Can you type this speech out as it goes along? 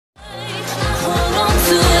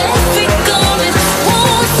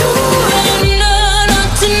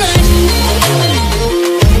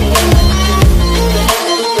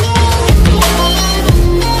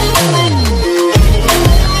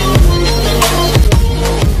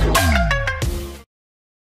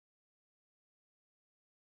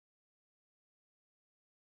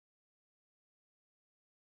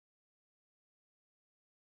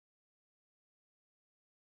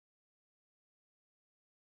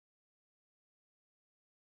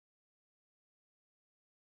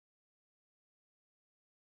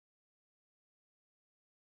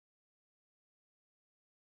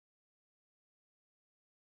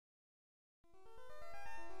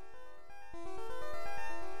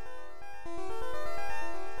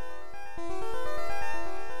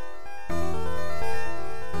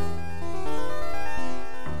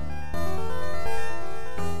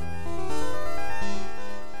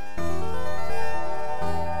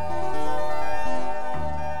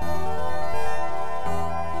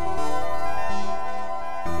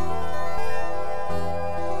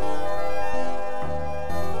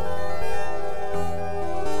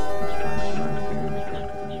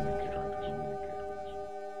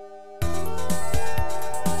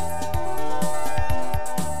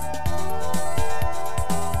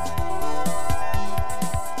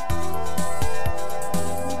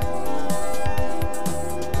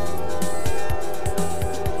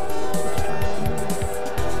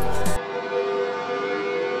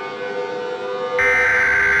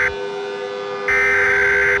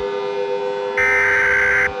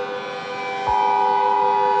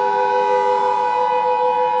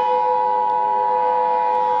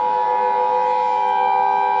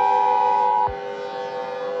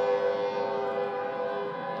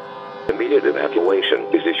Immediate evacuation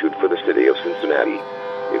is issued for the city of Cincinnati.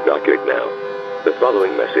 Evacuate now. The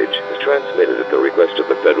following message is transmitted at the request of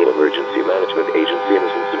the Federal Emergency Management Agency and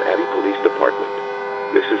the Cincinnati Police Department.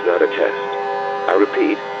 This is not a test. I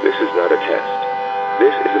repeat, this is not a test.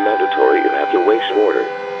 This is a mandatory evacuation order.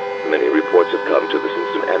 Many reports have come to the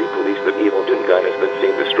Cincinnati police that evil Doomguy has been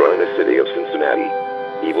seen destroying the city of Cincinnati.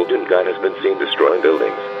 Evil Doomguy has been seen destroying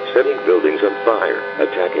buildings, setting buildings on fire,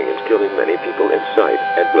 attacking and killing many people in sight,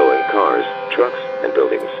 and blowing cars, trucks, and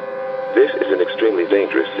buildings. This is an extremely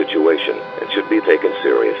dangerous situation and should be taken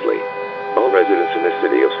seriously. All residents in the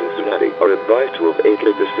city of Cincinnati are advised to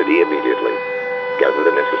evacuate the city immediately. Gather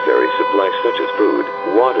the necessary supplies such as food,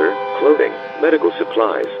 water, clothing, medical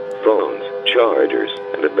supplies, phones, chargers,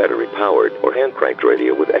 and a battery-powered or hand-cranked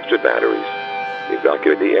radio with extra batteries.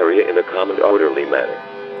 Evacuate the area in a calm and orderly manner.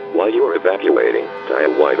 While you are evacuating,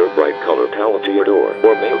 tie a white or bright colored towel to your door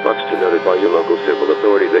or mailbox to notify your local civil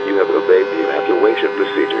authority that you have obeyed the evacuation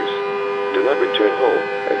procedures. Do not return home,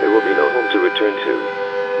 as there will be no home to return to.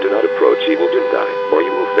 Do not approach evil Doomguy, or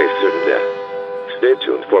you will face certain death. Stay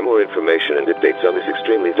tuned for more information and updates on this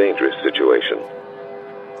extremely dangerous situation.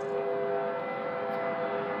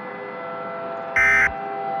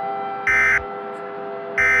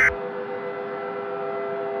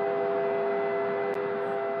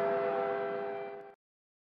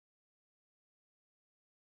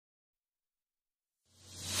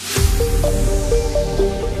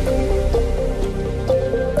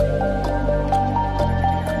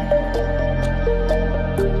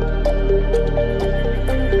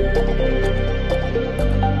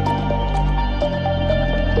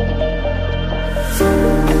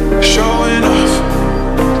 Showing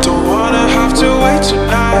off, don't wanna have to wait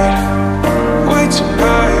tonight.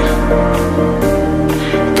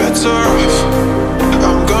 Bets are off,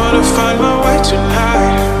 I'm gonna find my way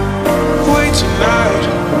tonight. Won't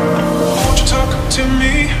you talk to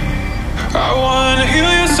me? I wanna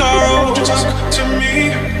heal your sorrow. Won't you talk to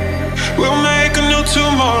me? We'll make a new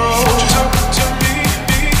tomorrow. Won't you talk to me?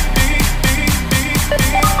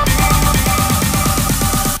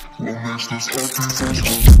 What makes this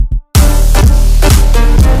happy?